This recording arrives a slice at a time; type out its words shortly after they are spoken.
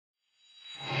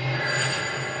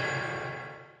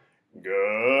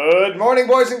Good morning,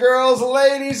 boys and girls,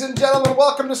 ladies and gentlemen.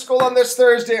 Welcome to school on this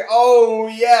Thursday. Oh,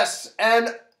 yes, an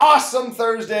awesome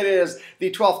Thursday it is. The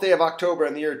 12th day of October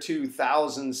in the year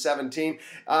 2017.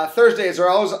 Thursdays are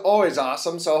always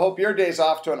awesome, so I hope your day's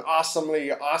off to an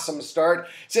awesome start.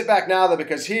 Sit back now, though,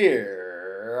 because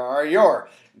here are your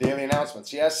daily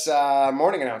announcements. Yes,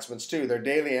 morning announcements, too. They're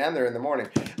daily and they're in the morning.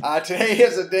 Today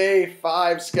is a day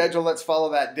 5 schedule. Let's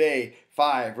follow that day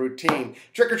 5 routine.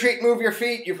 Trick or treat, move your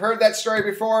feet. You've heard that story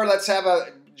before. Let's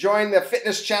join the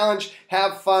fitness challenge.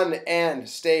 Have fun and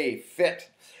stay fit.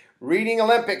 Reading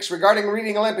Olympics. Regarding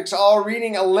Reading Olympics, all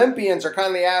Reading Olympians are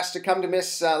kindly asked to come to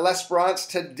Miss L'Esperance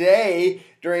today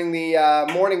during the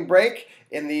morning break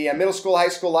in the middle school, high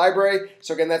school library.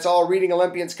 So again, that's all Reading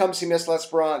Olympians. Come see Miss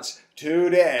L'Esperance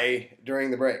today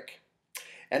during the break.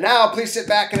 And now, please sit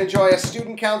back and enjoy a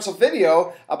student council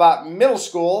video about middle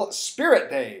school spirit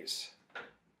days.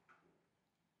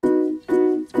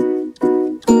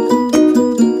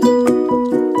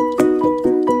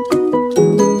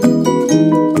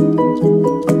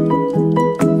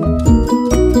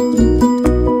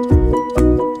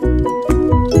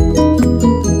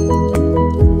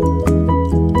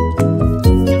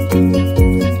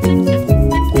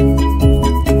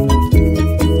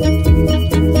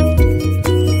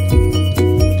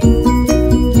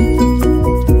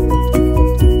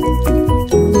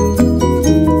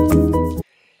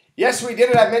 Yes, we did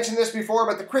it. I've mentioned this before,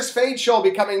 but the Chris Fade Show will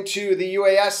be coming to the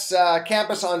UAS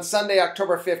campus on Sunday,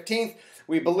 October 15th.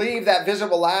 We believe that visit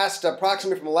will last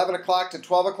approximately from 11 o'clock to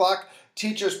 12 o'clock.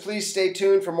 Teachers, please stay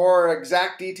tuned for more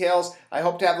exact details. I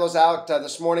hope to have those out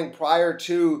this morning prior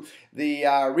to the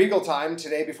Regal time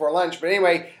today before lunch. But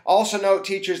anyway, also note,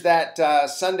 teachers, that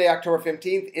Sunday, October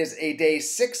 15th is a day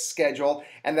 6 schedule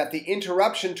and that the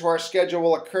interruption to our schedule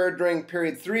will occur during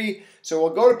period 3. So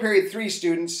we'll go to period 3,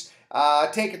 students.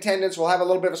 Take attendance. We'll have a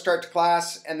little bit of a start to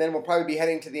class, and then we'll probably be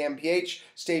heading to the MPH.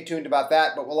 Stay tuned about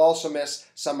that, but we'll also miss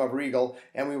some of Regal,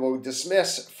 and we will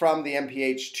dismiss from the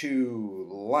MPH to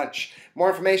lunch. More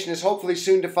information is hopefully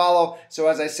soon to follow, so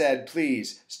as I said,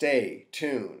 please stay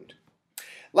tuned.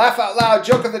 Laugh out loud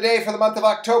joke of the day for the month of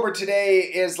October today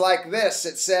is like this.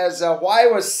 It says, why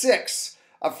was 6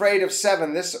 afraid of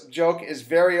 7? This joke is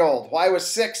very old. Why was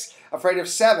 6 afraid of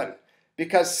 7?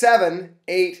 Because 7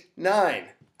 ate 9.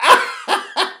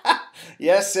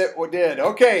 Yes, it did.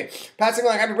 Okay, passing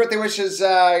along happy birthday wishes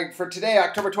for today,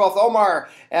 October 12th. Omar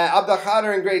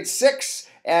Abdelkader in grade 6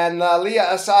 and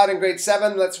Leah Assad in grade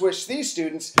 7. Let's wish these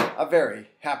students a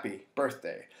very happy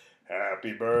birthday.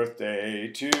 Happy birthday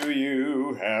to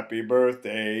you, happy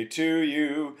birthday to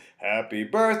you, happy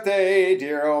birthday,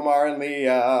 dear Omar and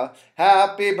Leah,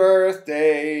 happy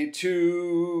birthday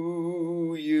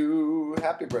to you.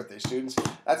 Happy birthday, students.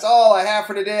 That's all I have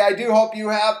for today. I do hope you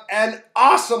have an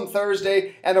awesome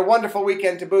Thursday and a wonderful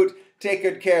weekend to boot. Take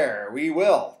good care. We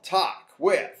will talk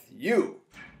with you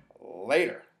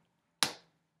later.